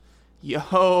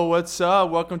Yo, what's up?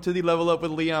 Welcome to the Level Up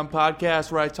with Leon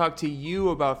podcast, where I talk to you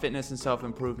about fitness and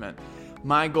self-improvement.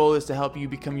 My goal is to help you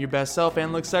become your best self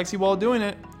and look sexy while doing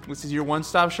it. This is your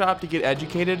one-stop shop to get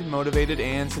educated, motivated,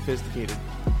 and sophisticated.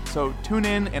 So tune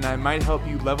in and I might help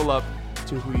you level up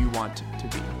to who you want to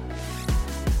be.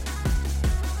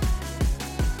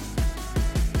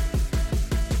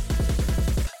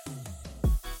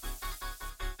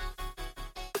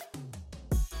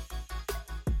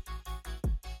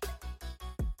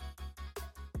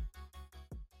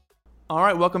 All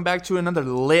right, welcome back to another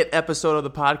lit episode of the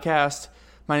podcast.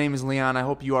 My name is Leon. I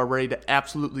hope you are ready to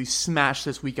absolutely smash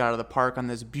this week out of the park on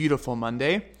this beautiful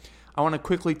Monday. I want to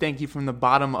quickly thank you from the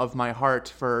bottom of my heart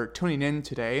for tuning in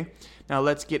today. Now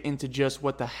let's get into just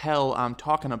what the hell I'm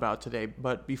talking about today.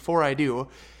 But before I do,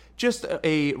 just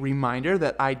a reminder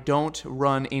that I don't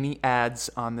run any ads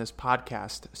on this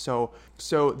podcast. So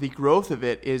the growth of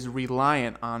it is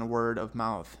reliant on word of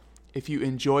mouth. If you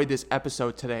enjoyed this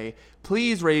episode today,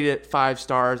 please rate it 5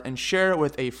 stars and share it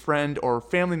with a friend or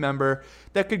family member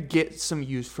that could get some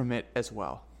use from it as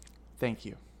well. Thank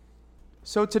you.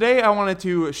 So today I wanted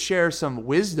to share some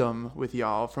wisdom with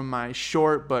y'all from my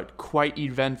short but quite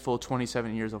eventful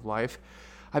 27 years of life.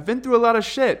 I've been through a lot of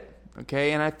shit,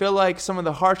 okay? And I feel like some of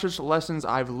the harshest lessons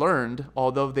I've learned,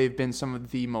 although they've been some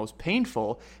of the most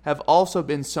painful, have also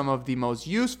been some of the most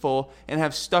useful and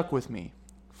have stuck with me.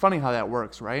 Funny how that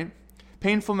works, right?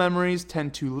 Painful memories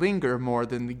tend to linger more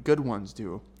than the good ones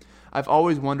do. I've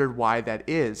always wondered why that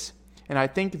is. And I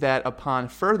think that upon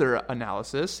further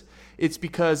analysis, it's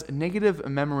because negative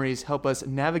memories help us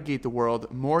navigate the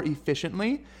world more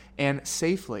efficiently and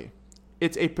safely.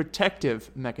 It's a protective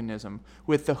mechanism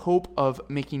with the hope of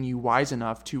making you wise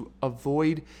enough to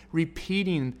avoid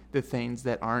repeating the things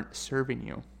that aren't serving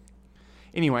you.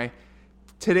 Anyway,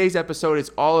 today's episode is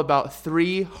all about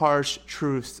 3 harsh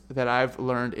truths that I've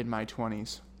learned in my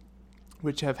 20s,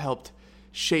 which have helped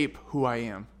shape who I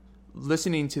am.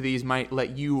 Listening to these might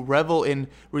let you revel in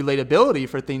relatability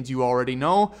for things you already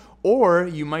know, or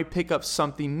you might pick up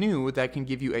something new that can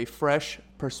give you a fresh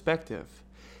perspective.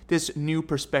 This new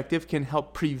perspective can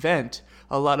help prevent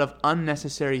a lot of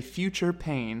unnecessary future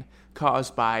pain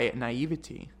caused by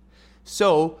naivety.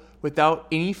 So, without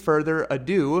any further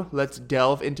ado, let's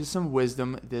delve into some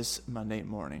wisdom this Monday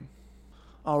morning.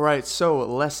 All right, so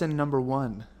lesson number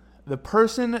 1. The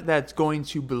person that's going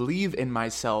to believe in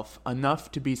myself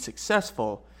enough to be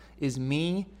successful is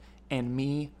me and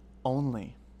me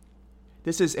only.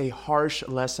 This is a harsh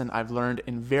lesson I've learned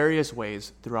in various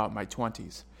ways throughout my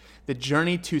 20s. The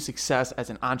journey to success as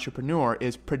an entrepreneur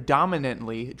is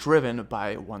predominantly driven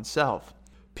by oneself.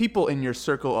 People in your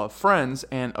circle of friends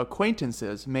and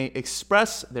acquaintances may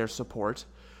express their support,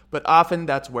 but often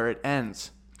that's where it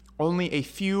ends. Only a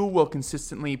few will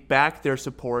consistently back their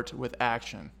support with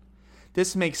action.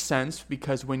 This makes sense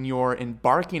because when you're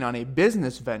embarking on a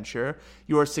business venture,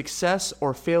 your success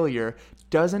or failure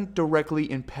doesn't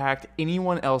directly impact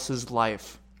anyone else's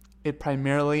life. It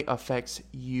primarily affects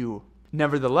you.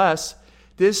 Nevertheless,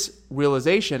 this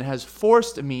realization has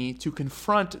forced me to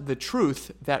confront the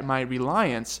truth that my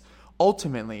reliance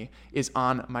ultimately is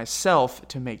on myself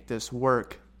to make this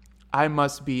work. I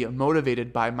must be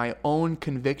motivated by my own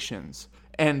convictions,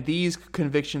 and these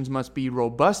convictions must be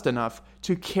robust enough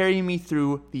to carry me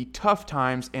through the tough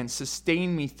times and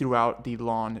sustain me throughout the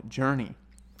long journey.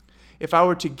 If I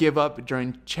were to give up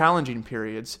during challenging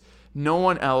periods, no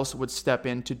one else would step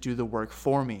in to do the work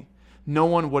for me. No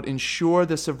one would ensure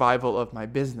the survival of my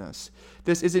business.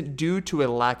 This isn't due to a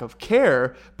lack of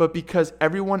care, but because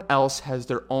everyone else has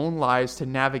their own lives to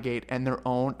navigate and their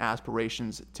own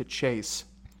aspirations to chase.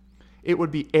 It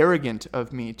would be arrogant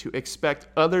of me to expect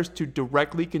others to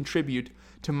directly contribute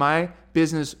to my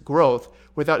business growth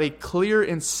without a clear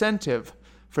incentive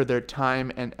for their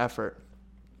time and effort.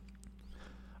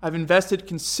 I've invested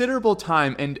considerable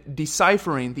time in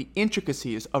deciphering the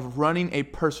intricacies of running a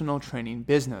personal training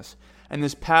business, and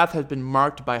this path has been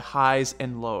marked by highs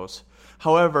and lows.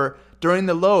 However, during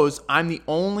the lows, I'm the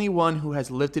only one who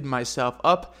has lifted myself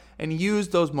up and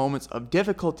used those moments of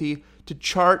difficulty to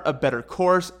chart a better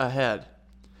course ahead.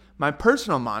 My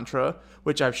personal mantra,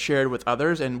 which I've shared with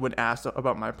others and when asked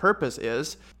about my purpose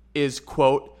is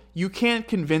quote, "You can't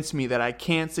convince me that I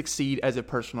can't succeed as a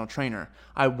personal trainer.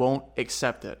 I won't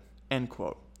accept it," end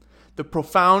quote. The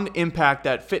profound impact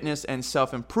that fitness and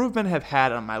self-improvement have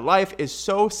had on my life is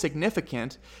so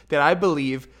significant that I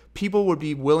believe people would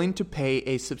be willing to pay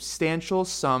a substantial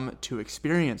sum to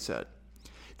experience it.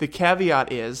 The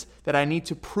caveat is that I need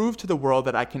to prove to the world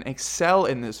that I can excel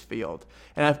in this field,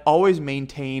 and I've always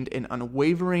maintained an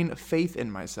unwavering faith in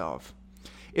myself.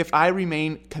 If I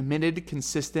remain committed,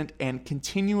 consistent, and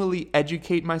continually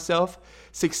educate myself,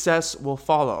 success will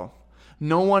follow.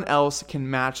 No one else can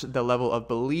match the level of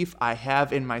belief I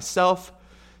have in myself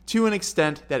to an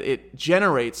extent that it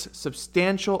generates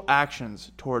substantial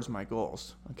actions towards my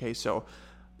goals. Okay, so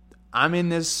I'm in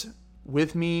this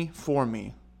with me, for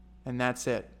me, and that's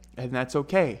it. And that's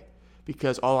okay,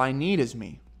 because all I need is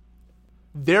me.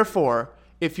 Therefore,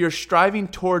 if you're striving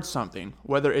towards something,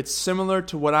 whether it's similar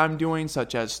to what I'm doing,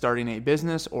 such as starting a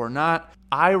business or not,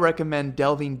 I recommend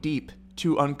delving deep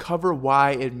to uncover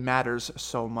why it matters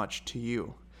so much to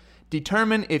you.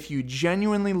 Determine if you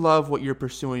genuinely love what you're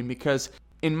pursuing, because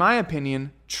in my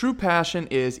opinion, true passion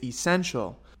is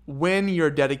essential. When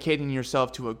you're dedicating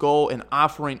yourself to a goal and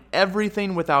offering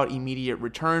everything without immediate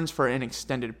returns for an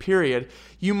extended period,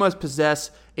 you must possess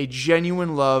a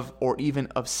genuine love or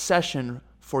even obsession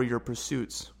for your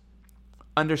pursuits.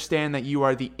 Understand that you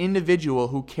are the individual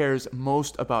who cares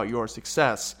most about your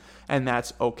success, and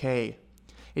that's okay.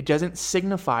 It doesn't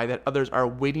signify that others are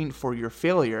waiting for your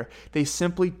failure. They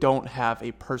simply don't have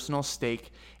a personal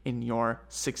stake in your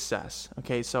success.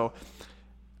 Okay, so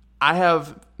I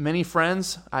have many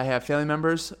friends, I have family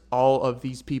members. All of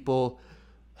these people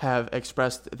have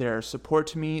expressed their support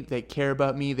to me. They care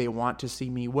about me. They want to see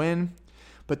me win.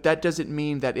 But that doesn't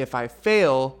mean that if I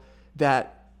fail,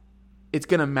 that it's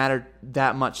going to matter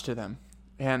that much to them.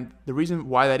 And the reason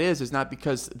why that is not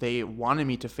because they wanted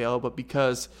me to fail, but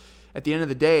because at the end of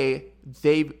the day,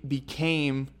 they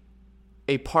became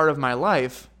a part of my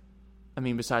life. I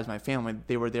mean, besides my family,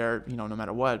 they were there, no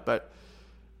matter what. But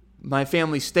my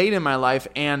family stayed in my life,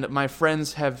 and my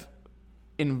friends have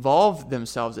involved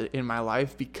themselves in my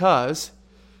life because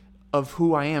of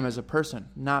who I am as a person,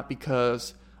 not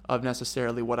because of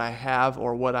necessarily what I have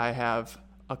or what I have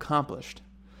accomplished.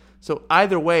 So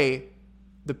either way,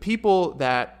 the people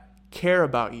that care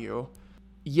about you,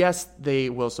 yes, they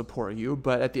will support you,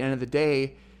 but at the end of the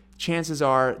day, chances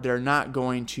are they're not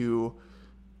going to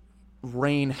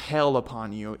rain hell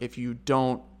upon you if you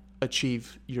don't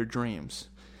achieve your dreams.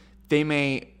 They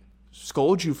may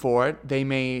scold you for it. They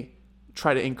may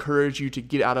try to encourage you to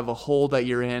get out of a hole that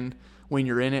you're in when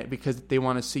you're in it because they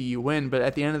want to see you win. But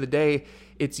at the end of the day,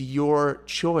 it's your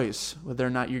choice whether or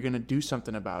not you're going to do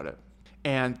something about it.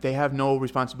 And they have no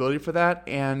responsibility for that.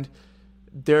 And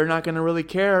they're not going to really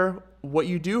care what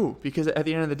you do because at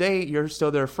the end of the day, you're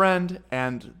still their friend,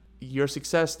 and your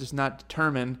success does not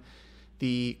determine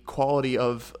the quality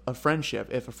of a friendship.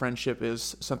 If a friendship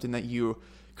is something that you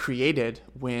created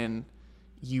when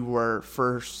you were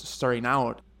first starting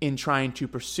out in trying to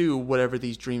pursue whatever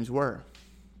these dreams were.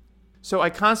 So I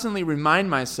constantly remind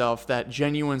myself that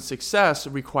genuine success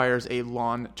requires a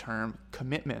long-term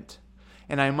commitment,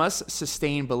 and I must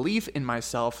sustain belief in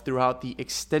myself throughout the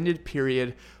extended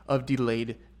period of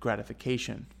delayed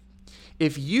gratification.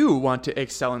 If you want to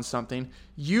excel in something,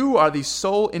 you are the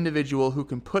sole individual who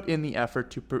can put in the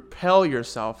effort to propel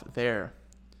yourself there.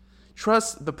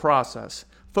 Trust the process.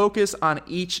 Focus on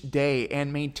each day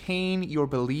and maintain your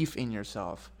belief in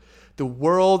yourself. The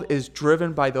world is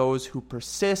driven by those who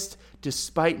persist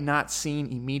despite not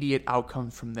seeing immediate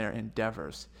outcomes from their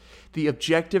endeavors. The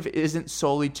objective isn't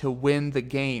solely to win the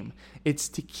game, it's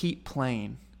to keep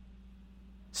playing.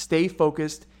 Stay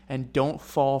focused and don't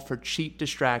fall for cheap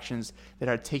distractions that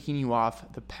are taking you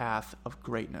off the path of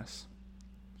greatness.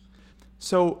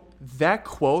 So that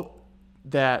quote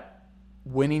that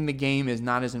winning the game is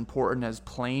not as important as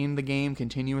playing the game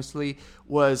continuously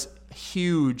was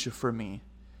huge for me.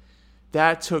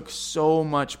 That took so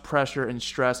much pressure and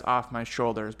stress off my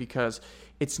shoulders because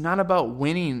it's not about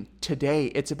winning today.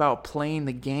 It's about playing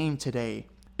the game today.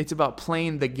 It's about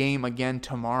playing the game again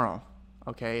tomorrow,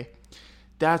 okay?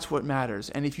 That's what matters.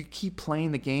 And if you keep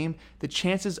playing the game, the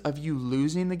chances of you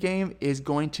losing the game is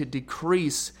going to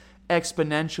decrease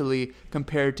exponentially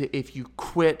compared to if you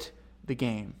quit the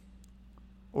game.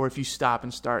 Or if you stop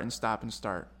and start and stop and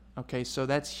start. Okay, so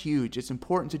that's huge. It's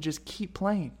important to just keep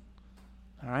playing.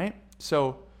 All right?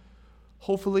 So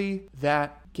hopefully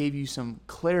that gave you some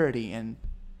clarity and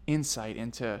insight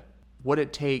into what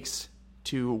it takes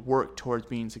to work towards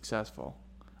being successful.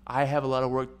 I have a lot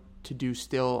of work to do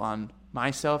still on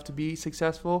myself to be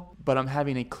successful, but I'm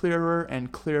having a clearer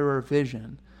and clearer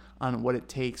vision on what it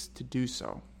takes to do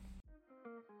so.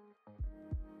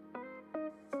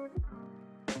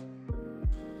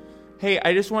 Hey,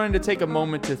 I just wanted to take a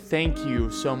moment to thank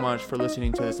you so much for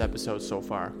listening to this episode so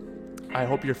far. I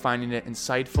hope you're finding it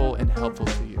insightful and helpful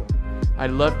to you.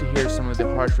 I'd love to hear some of the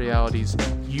harsh realities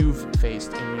you've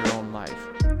faced in your own life.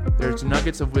 There's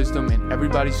nuggets of wisdom in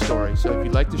everybody's story. So if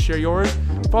you'd like to share yours,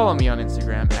 follow me on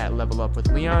Instagram at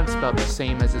levelupwithleon, spelled the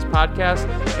same as this podcast,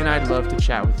 and I'd love to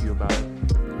chat with you about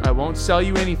it. I won't sell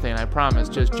you anything, I promise,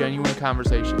 just genuine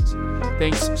conversations.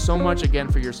 Thanks so much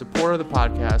again for your support of the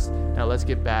podcast. Now let's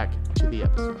get back to the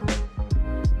episode.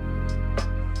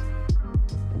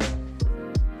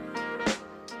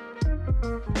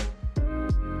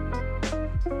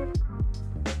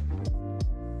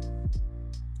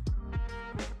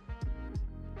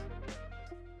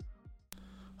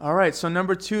 All right, so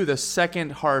number 2, the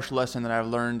second harsh lesson that I've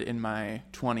learned in my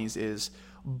 20s is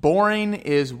boring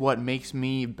is what makes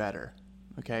me better,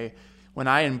 okay? When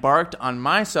I embarked on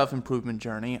my self-improvement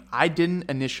journey, I didn't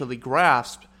initially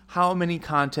grasp how many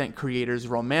content creators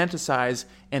romanticize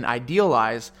and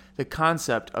idealize the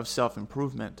concept of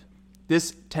self-improvement.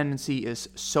 This tendency is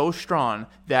so strong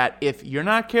that if you're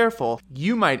not careful,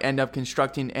 you might end up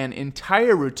constructing an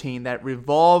entire routine that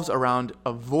revolves around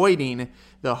avoiding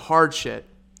the hard shit,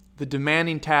 the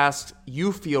demanding tasks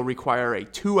you feel require a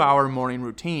 2-hour morning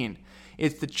routine.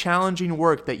 It's the challenging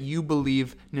work that you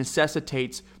believe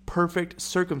necessitates perfect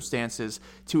circumstances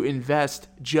to invest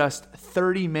just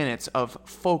 30 minutes of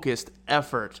focused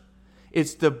effort.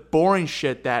 It's the boring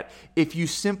shit that, if you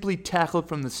simply tackle it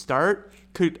from the start,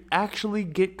 could actually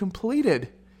get completed,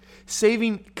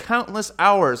 saving countless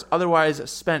hours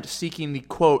otherwise spent seeking the,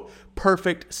 quote,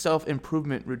 perfect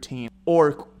self-improvement routine,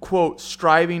 or, quote,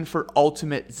 striving for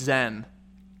ultimate zen,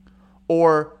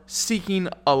 or seeking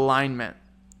alignment.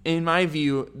 In my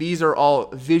view, these are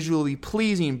all visually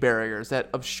pleasing barriers that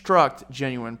obstruct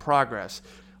genuine progress,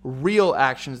 real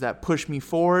actions that push me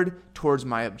forward towards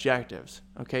my objectives.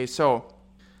 Okay, so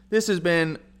this has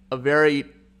been a very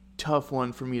tough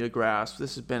one for me to grasp.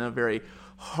 This has been a very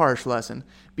harsh lesson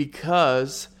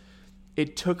because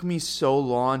it took me so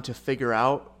long to figure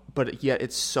out, but yet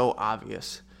it's so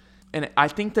obvious. And I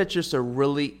think that's just a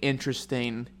really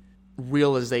interesting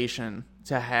realization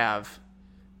to have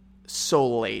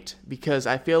so late, because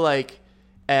I feel like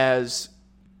as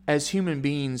human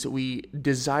beings, we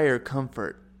desire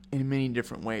comfort in many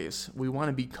different ways. We want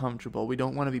to be comfortable. We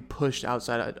don't want to be pushed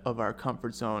outside of our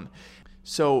comfort zone.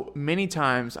 So many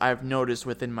times I've noticed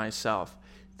within myself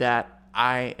that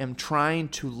I am trying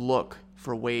to look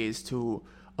for ways to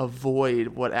avoid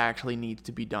what actually needs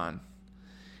to be done.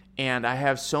 And I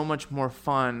have so much more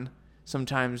fun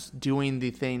sometimes doing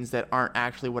the things that aren't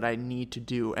actually what I need to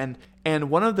do. And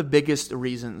one of the biggest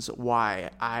reasons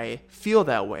why I feel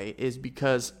that way is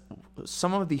because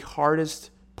some of the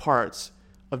hardest parts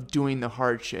of doing the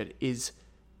hard shit is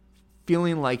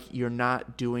feeling like you're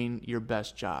not doing your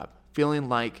best job, feeling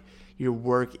like your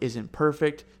work isn't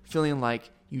perfect, feeling like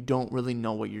you don't really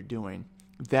know what you're doing.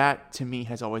 That, to me,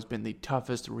 has always been the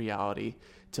toughest reality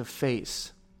to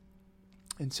face.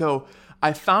 And so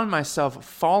I found myself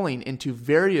falling into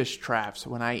various traps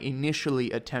when I initially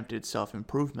attempted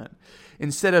self-improvement.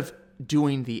 Instead of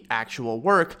doing the actual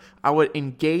work, I would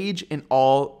engage in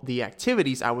all the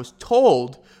activities I was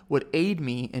told would aid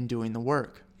me in doing the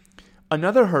work.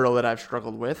 Another hurdle that I've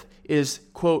struggled with is,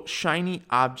 quote, shiny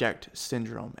object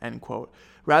syndrome, end quote.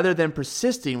 Rather than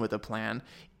persisting with a plan,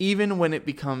 even when it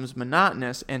becomes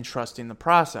monotonous, and trusting the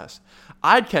process,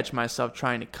 I'd catch myself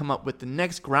trying to come up with the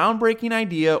next groundbreaking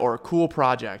idea or a cool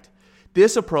project.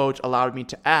 This approach allowed me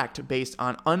to act based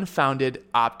on unfounded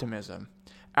optimism.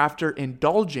 After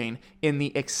indulging in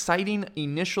the exciting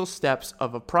initial steps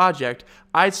of a project,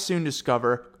 I'd soon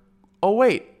discover, oh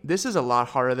wait, this is a lot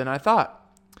harder than I thought.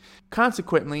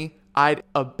 Consequently, I'd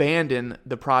abandon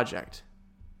the project,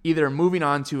 either moving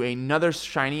on to another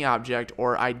shiny object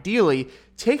or ideally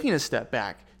taking a step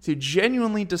back to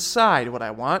genuinely decide what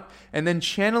I want and then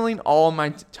channeling all my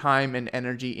time and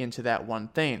energy into that one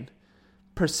thing,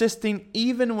 persisting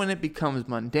even when it becomes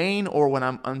mundane or when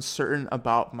I'm uncertain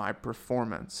about my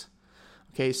performance.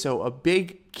 Okay, so a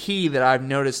big key that I've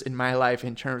noticed in my life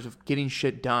in terms of getting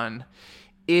shit done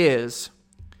is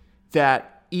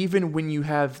that even when you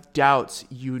have doubts,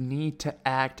 you need to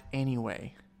act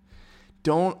anyway.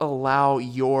 Don't allow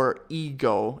your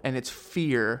ego and its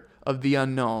fear of the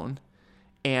unknown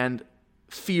and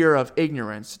fear of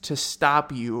ignorance to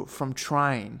stop you from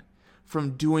trying,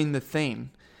 from doing the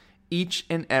thing each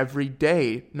and every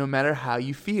day, no matter how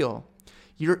you feel.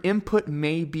 Your input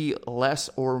may be less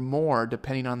or more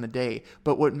depending on the day,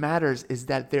 but what matters is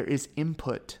that there is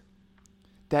input.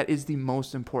 That is the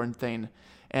most important thing.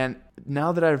 And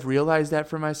now that I've realized that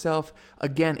for myself,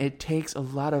 again, it takes a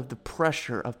lot of the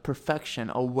pressure of perfection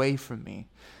away from me.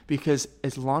 Because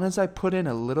as long as I put in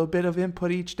a little bit of input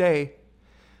each day,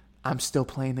 I'm still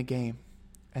playing the game.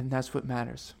 And that's what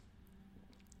matters.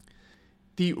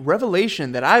 The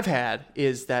revelation that I've had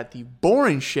is that the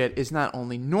boring shit is not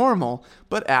only normal,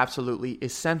 but absolutely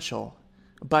essential.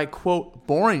 By, quote,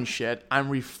 boring shit, I'm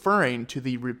referring to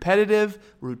the repetitive,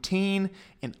 routine,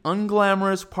 and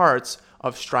unglamorous parts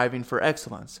of striving for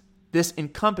excellence. This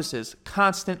encompasses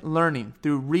constant learning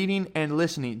through reading and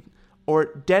listening, or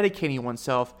dedicating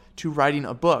oneself to writing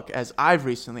a book, as I've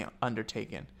recently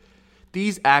undertaken.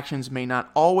 These actions may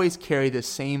not always carry the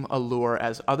same allure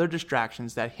as other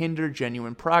distractions that hinder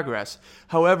genuine progress.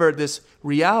 However, this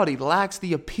reality lacks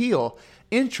the appeal,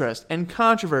 interest, and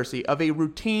controversy of a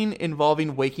routine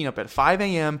involving waking up at 5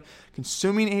 a.m.,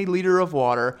 consuming a liter of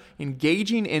water,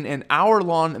 engaging in an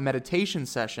hour-long meditation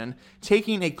session,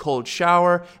 taking a cold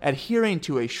shower, adhering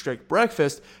to a strict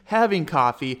breakfast, having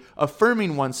coffee,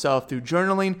 affirming oneself through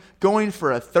journaling, going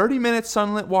for a 30-minute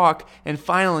sunlit walk, and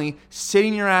finally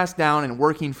sitting your ass down and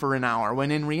working for an hour,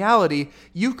 when in reality,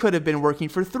 you could have been working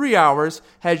for 3 hours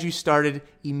had you started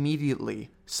immediately.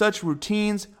 Such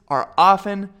routines are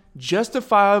often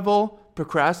justifiable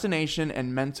procrastination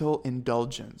and mental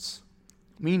indulgence.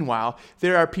 Meanwhile,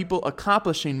 there are people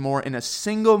accomplishing more in a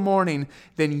single morning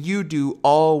than you do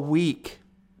all week.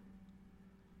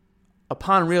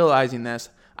 Upon realizing this,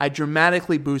 I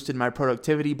dramatically boosted my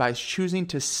productivity by choosing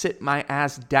to sit my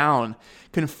ass down,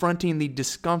 confronting the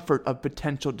discomfort of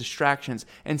potential distractions,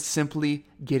 and simply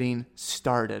getting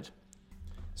started.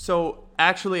 So,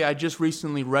 actually, I just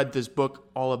recently read this book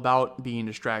all about being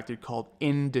distracted called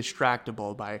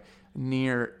Indistractable by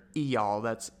Nir Eyal.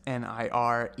 That's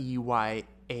Nireyal.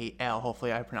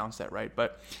 Hopefully I pronounced that right.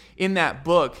 But in that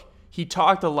book, he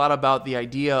talked a lot about the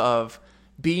idea of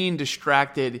being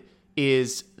distracted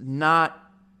is not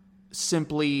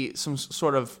simply some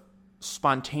sort of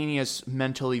spontaneous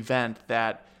mental event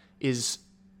that is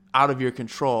out of your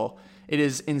control. It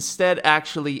is instead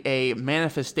actually a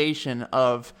manifestation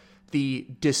of the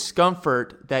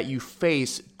discomfort that you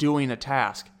face doing a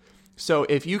task. So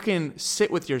if you can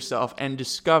sit with yourself and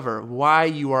discover why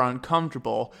you are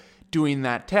uncomfortable doing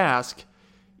that task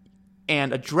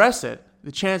and address it,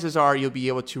 the chances are you'll be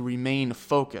able to remain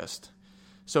focused.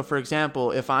 So for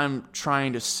example, if I'm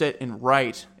trying to sit and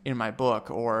write in my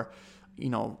book or,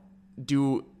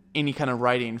 do any kind of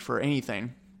writing for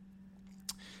anything,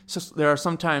 so there are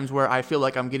some times where I feel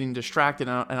like I'm getting distracted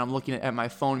and I'm looking at my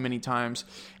phone many times.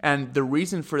 And the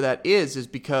reason for that is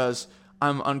because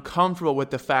I'm uncomfortable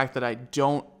with the fact that I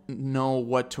don't know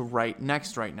what to write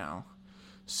next right now.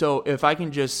 So if I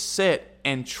can just sit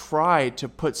and try to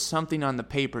put something on the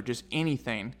paper, just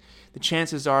anything, the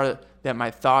chances are that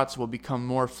my thoughts will become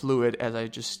more fluid as I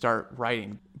just start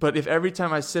writing. But if every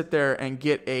time I sit there and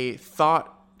get a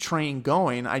thought train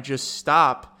going, I just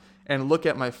stop and look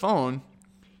at my phone,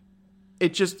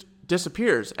 it just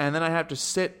disappears. And then I have to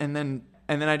sit and then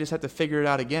I just have to figure it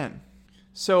out again.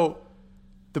 So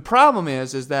the problem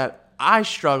is that I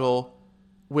struggle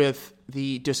with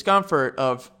the discomfort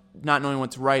of not knowing what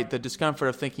to write, the discomfort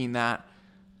of thinking that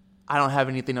I don't have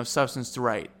anything of substance to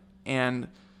write. And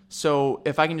so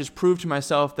if I can just prove to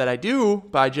myself that I do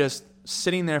by just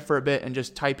sitting there for a bit and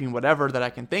just typing whatever that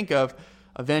I can think of,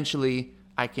 eventually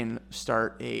I can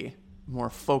start a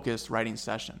more focused writing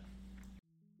session.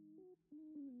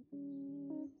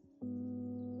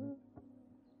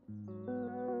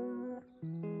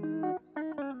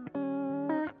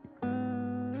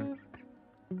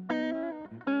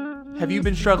 Have you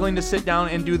been struggling to sit down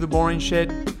and do the boring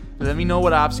shit? Let me know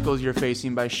what obstacles you're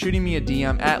facing by shooting me a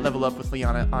DM at Level Up with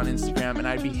Liana on Instagram, and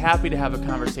I'd be happy to have a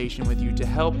conversation with you to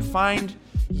help find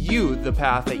you the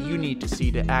path that you need to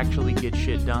see to actually get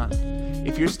shit done.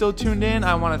 If you're still tuned in,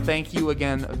 I want to thank you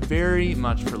again very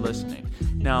much for listening.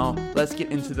 Now, let's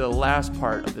get into the last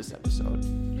part of this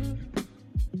episode.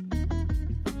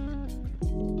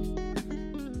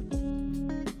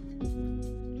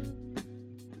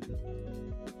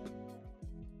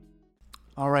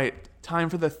 All right, time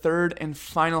for the third and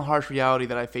final harsh reality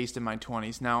that I faced in my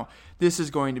 20s. Now, this is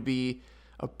going to be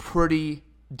a pretty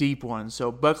deep one,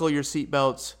 so buckle your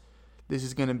seatbelts. This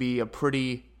is going to be a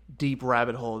pretty deep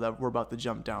rabbit hole that we're about to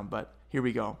jump down, but here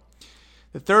we go.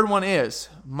 The third one is,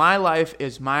 my life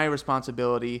is my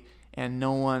responsibility and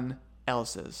no one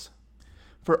else's.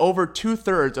 For over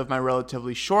 2/3 of my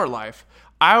relatively short life,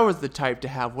 I was the type to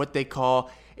have what they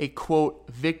call a, quote,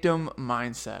 victim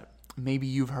mindset. Maybe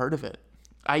you've heard of it.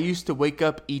 I used to wake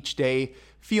up each day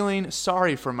feeling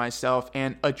sorry for myself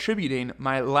and attributing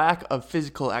my lack of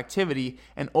physical activity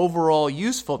and overall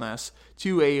usefulness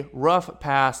to a rough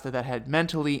past that had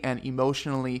mentally and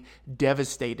emotionally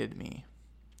devastated me.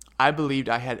 I believed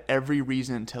I had every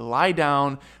reason to lie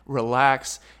down,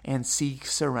 relax, and seek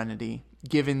serenity,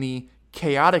 given the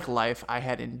chaotic life I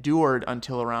had endured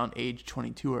until around age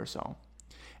 22 or so.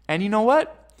 And you know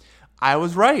what? I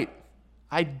was right.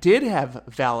 I did have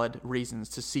valid reasons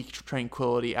to seek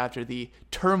tranquility after the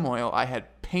turmoil I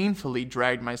had painfully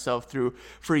dragged myself through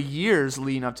for years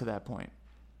leading up to that point.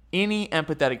 Any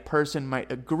empathetic person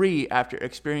might agree after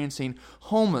experiencing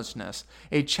homelessness,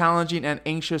 a challenging and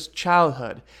anxious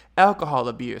childhood, alcohol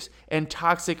abuse, and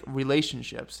toxic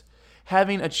relationships.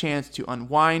 Having a chance to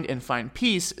unwind and find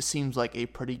peace seems like a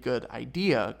pretty good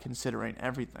idea considering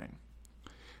everything.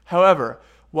 However,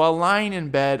 while lying in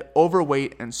bed,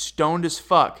 overweight and stoned as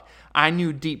fuck, I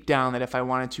knew deep down that if I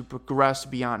wanted to progress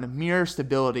beyond mere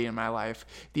stability in my life,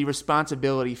 the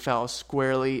responsibility fell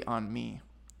squarely on me.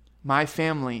 My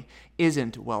family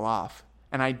isn't well off,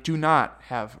 and I do not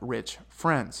have rich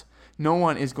friends. No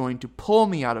one is going to pull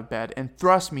me out of bed and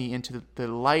thrust me into the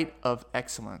light of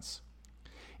excellence.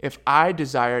 If I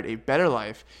desired a better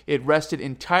life, it rested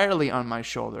entirely on my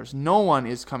shoulders. No one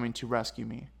is coming to rescue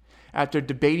me. After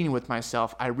debating with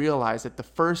myself, I realized that the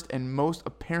first and most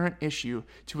apparent issue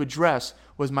to address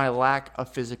was my lack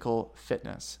of physical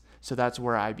fitness. So that's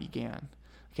where I began.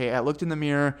 Okay, I looked in the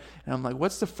mirror and I'm like,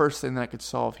 what's the first thing that I could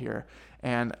solve here?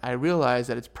 And I realized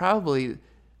that it's probably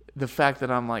the fact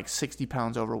that I'm like 60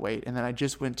 pounds overweight. And then I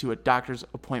just went to a doctor's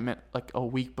appointment like a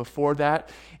week before that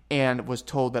and was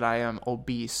told that I am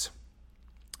obese.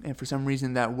 And for some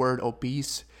reason, that word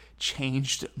obese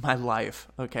changed my life,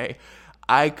 okay?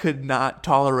 I could not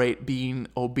tolerate being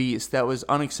obese. That was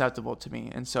unacceptable to me.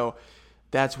 And so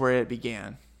that's where it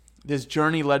began. This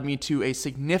journey led me to a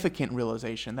significant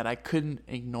realization that I couldn't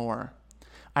ignore.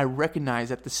 I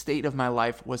recognized that the state of my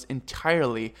life was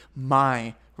entirely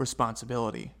my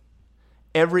responsibility.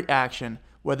 Every action,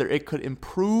 whether it could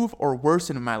improve or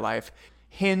worsen my life,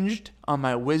 hinged on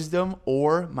my wisdom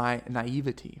or my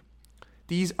naivety.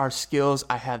 These are skills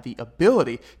I have the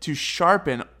ability to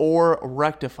sharpen or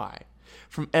rectify.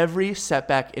 From every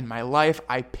setback in my life,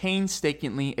 I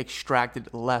painstakingly extracted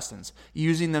lessons,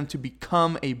 using them to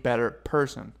become a better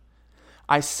person.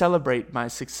 I celebrate my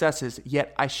successes,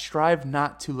 yet I strive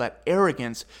not to let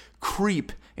arrogance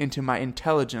creep into my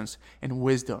intelligence and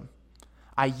wisdom.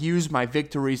 I use my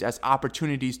victories as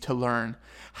opportunities to learn.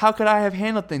 How could I have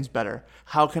handled things better?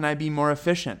 How can I be more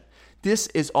efficient? This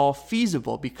is all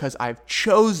feasible because I've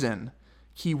chosen,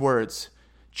 keywords,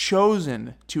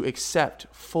 chosen to accept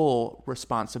full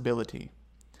responsibility.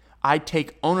 I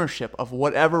take ownership of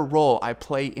whatever role I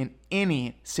play in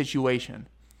any situation.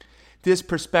 This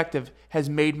perspective has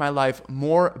made my life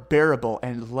more bearable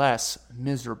and less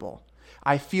miserable.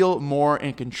 I feel more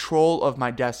in control of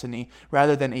my destiny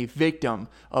rather than a victim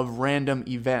of random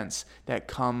events that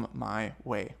come my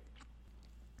way.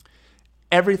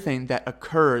 Everything that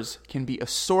occurs can be a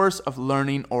source of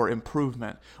learning or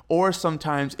improvement, or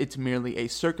sometimes it's merely a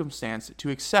circumstance to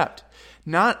accept.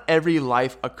 Not every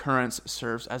life occurrence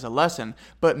serves as a lesson,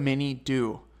 but many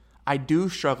do. I do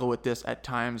struggle with this at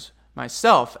times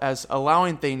myself, as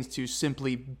allowing things to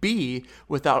simply be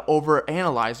without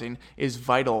overanalyzing is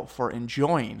vital for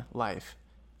enjoying life.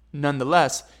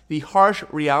 Nonetheless, the harsh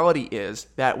reality is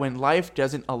that when life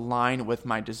doesn't align with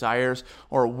my desires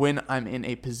or when I'm in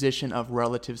a position of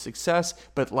relative success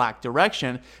but lack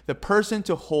direction, the person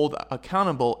to hold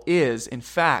accountable is, in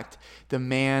fact, the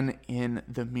man in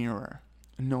the mirror,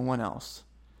 no one else.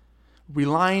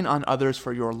 Relying on others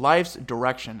for your life's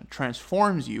direction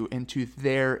transforms you into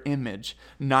their image,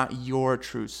 not your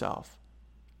true self.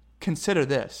 Consider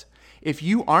this. If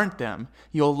you aren't them,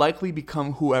 you'll likely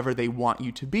become whoever they want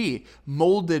you to be,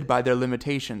 molded by their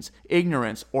limitations,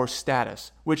 ignorance, or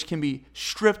status, which can be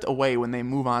stripped away when they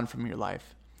move on from your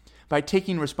life. By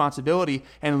taking responsibility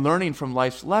and learning from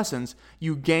life's lessons,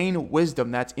 you gain wisdom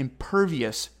that's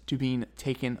impervious to being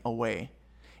taken away.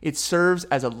 It serves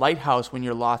as a lighthouse when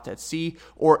you're lost at sea,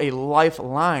 or a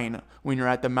lifeline when you're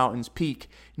at the mountain's peak,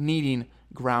 needing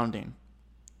grounding.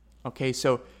 Okay,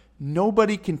 so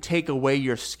nobody can take away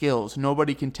your skills.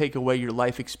 Nobody can take away your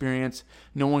life experience.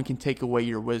 No one can take away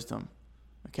your wisdom.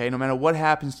 Okay, no matter what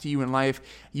happens to you in life,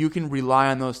 you can rely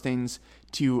on those things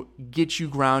to get you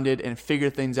grounded and figure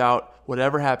things out.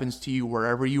 Whatever happens to you,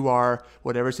 wherever you are,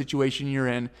 whatever situation you're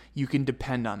in, you can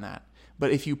depend on that. But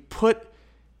if you put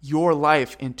your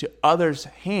life into others'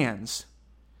 hands,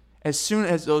 as soon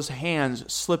as those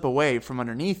hands slip away from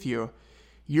underneath you,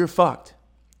 you're fucked.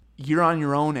 You're on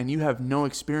your own and you have no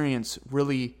experience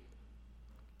really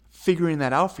figuring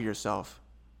that out for yourself.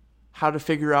 How to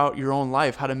figure out your own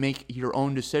life, how to make your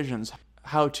own decisions,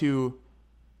 how to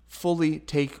fully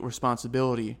take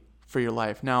responsibility for your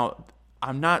life. Now,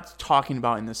 I'm not talking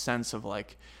about in the sense of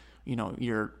like,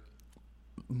 you're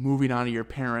moving on to your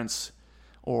parents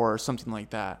or something like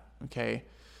that. okay?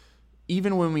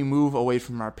 Even when we move away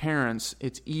from our parents,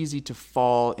 it's easy to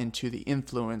fall into the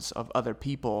influence of other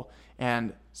people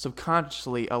and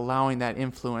subconsciously allowing that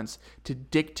influence to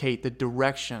dictate the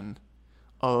direction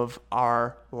of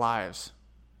our lives.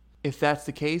 If that's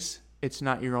the case, it's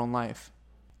not your own life.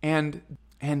 And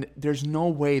there's no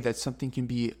way that something can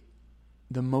be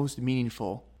the most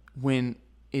meaningful when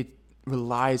it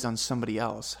relies on somebody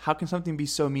else. How can something be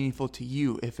so meaningful to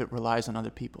you if it relies on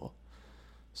other people?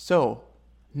 So,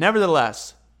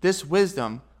 nevertheless, this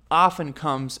wisdom often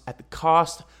comes at the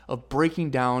cost of breaking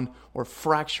down or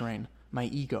fracturing my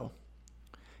ego.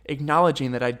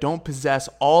 Acknowledging that I don't possess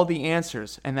all the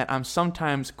answers and that I'm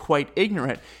sometimes quite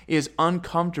ignorant is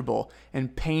uncomfortable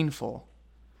and painful.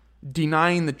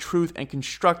 Denying the truth and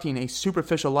constructing a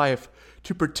superficial life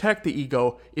to protect the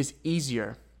ego is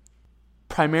easier.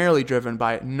 Primarily driven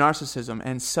by narcissism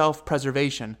and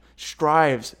self-preservation,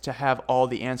 strives to have all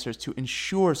the answers to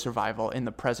ensure survival in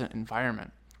the present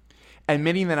environment.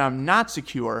 Admitting that I'm not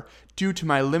secure due to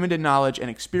my limited knowledge and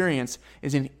experience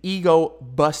is an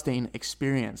ego-busting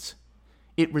experience.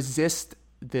 It resists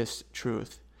this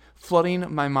truth,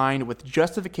 flooding my mind with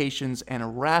justifications and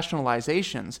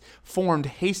rationalizations formed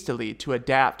hastily to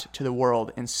adapt to the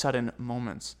world in sudden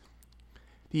moments.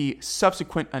 The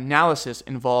subsequent analysis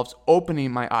involves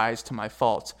opening my eyes to my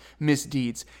faults,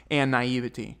 misdeeds, and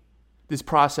naivety. This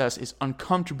process is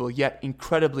uncomfortable yet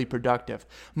incredibly productive,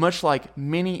 much like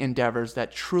many endeavors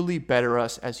that truly better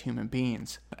us as human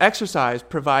beings. Exercise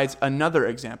provides another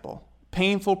example.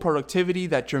 Painful productivity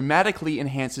that dramatically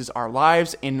enhances our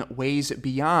lives in ways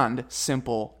beyond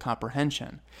simple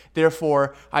comprehension.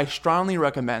 Therefore, I strongly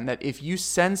recommend that if you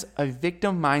sense a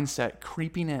victim mindset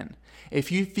creeping in, if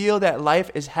you feel that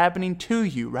life is happening to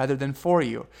you rather than for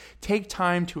you, take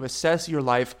time to assess your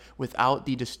life without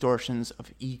the distortions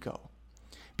of ego.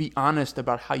 Be honest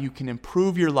about how you can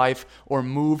improve your life or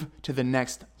move to the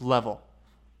next level.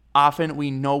 Often we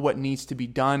know what needs to be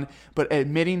done, but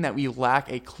admitting that we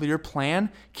lack a clear plan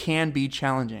can be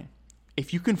challenging.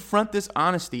 If you confront this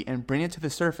honesty and bring it to the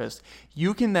surface,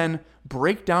 you can then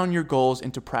break down your goals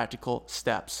into practical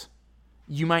steps.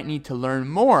 You might need to learn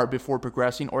more before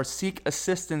progressing or seek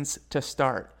assistance to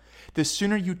start. The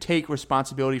sooner you take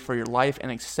responsibility for your life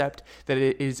and accept that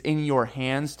it is in your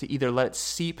hands to either let it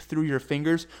seep through your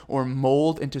fingers or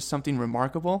mold into something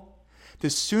remarkable, the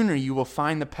sooner you will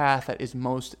find the path that is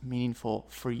most meaningful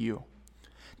for you.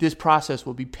 This process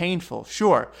will be painful,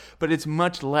 sure, but it's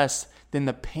much less than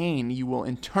the pain you will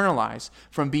internalize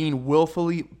from being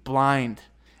willfully blind.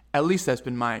 At least that's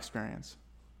been my experience.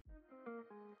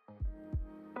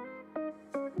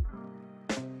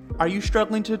 Are you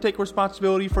struggling to take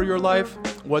responsibility for your life?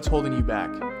 What's holding you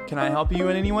back? Can I help you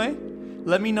in any way?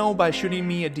 Let me know by shooting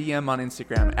me a DM on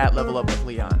Instagram at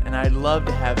levelupwithleon, and I'd love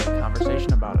to have a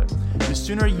conversation about it. The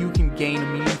sooner you can gain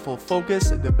meaningful focus,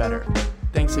 the better.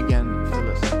 Thanks again for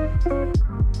listening.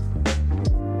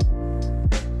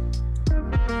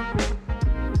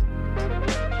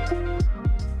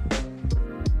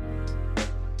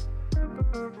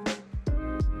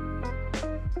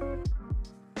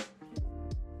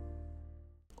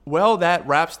 Well, that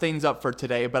wraps things up for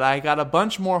today, but I got a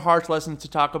bunch more harsh lessons to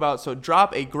talk about, so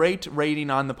drop a great rating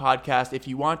on the podcast if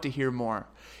you want to hear more.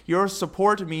 Your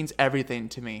support means everything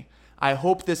to me. I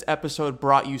hope this episode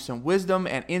brought you some wisdom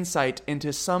and insight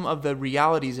into some of the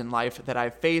realities in life that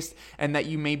I've faced and that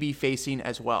you may be facing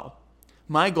as well.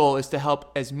 My goal is to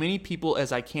help as many people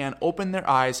as I can open their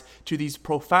eyes to these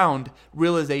profound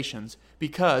realizations,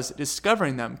 because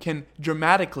discovering them can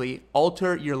dramatically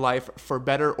alter your life for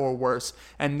better or worse,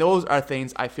 and those are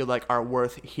things I feel like are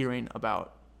worth hearing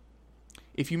about.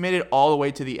 If you made it all the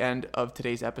way to the end of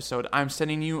today's episode, I'm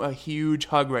sending you a huge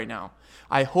hug right now.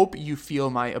 I hope you feel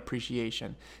my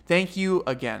appreciation. Thank you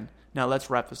again. Now let's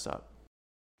wrap this up.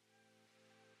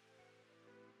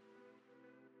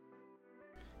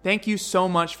 Thank you so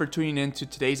much for tuning in to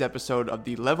today's episode of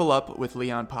the Level Up with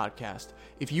Leon podcast.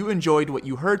 If you enjoyed what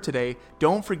you heard today,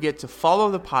 don't forget to follow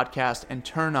the podcast and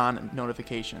turn on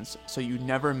notifications so you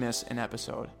never miss an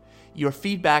episode. Your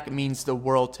feedback means the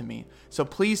world to me, so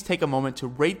please take a moment to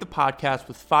rate the podcast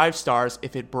with 5 stars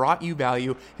if it brought you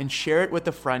value and share it with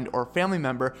a friend or family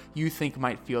member you think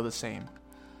might feel the same.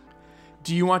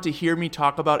 Do you want to hear me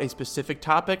talk about a specific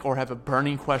topic or have a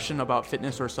burning question about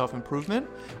fitness or self-improvement?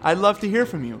 I'd love to hear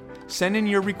from you. Send in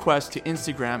your request to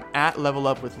Instagram at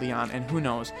levelupwithleon, and who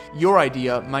knows, your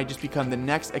idea might just become the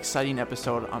next exciting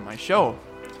episode on my show.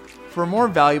 For more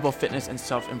valuable fitness and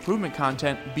self-improvement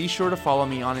content, be sure to follow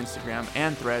me on Instagram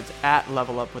and Threads at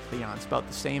levelupwithleon, spelled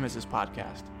the same as this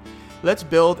podcast. Let's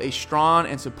build a strong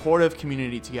and supportive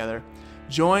community together.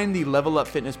 Join the Level Up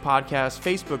Fitness Podcast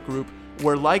Facebook group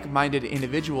where like-minded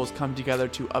individuals come together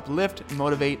to uplift,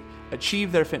 motivate,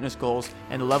 achieve their fitness goals,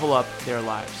 and level up their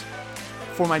lives.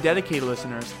 For my dedicated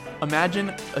listeners,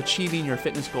 imagine achieving your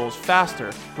fitness goals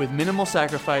faster with minimal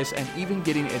sacrifice and even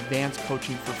getting advanced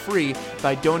coaching for free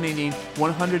by donating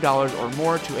 $100 or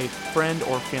more to a friend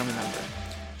or family member.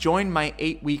 Join my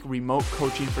 8-week remote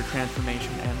coaching for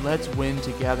transformation and let's win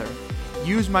together.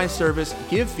 Use my service,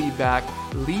 give feedback,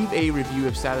 leave a review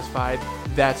if satisfied.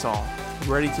 That's all.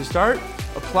 Ready to start?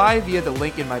 Apply via the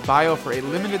link in my bio for a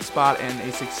limited spot and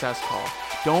a success call.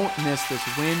 Don't miss this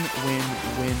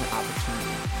win-win-win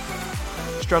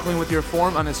opportunity. Struggling with your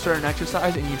form on a certain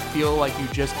exercise and you feel like you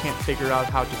just can't figure out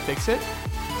how to fix it?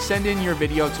 Send in your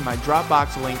video to my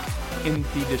Dropbox link in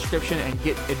the description and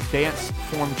get advanced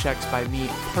form checks by me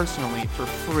personally for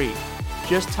free.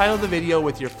 Just title the video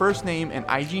with your first name and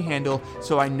IG handle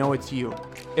so I know it's you.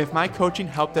 If my coaching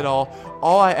helped at all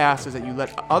I ask is that you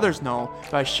let others know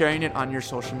by sharing it on your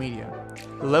social media.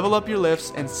 Level up your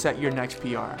lifts and set your next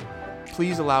PR.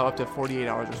 Please allow up to 48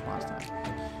 hours response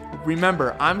time.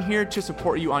 Remember, I'm here to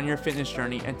support you on your fitness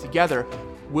journey, and together,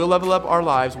 we'll level up our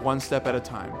lives one step at a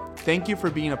time. Thank you for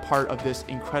being a part of this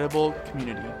incredible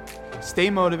community. Stay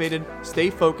motivated, stay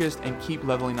focused, and keep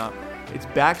leveling up. It's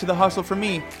back to the hustle for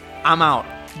me. I'm out.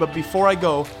 But before I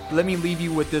go, let me leave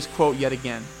you with this quote yet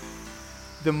again.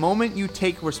 The moment you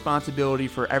take responsibility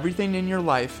for everything in your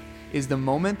life is the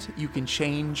moment you can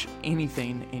change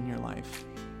anything in your life.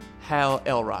 Hal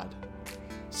Elrod.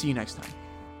 See you next time.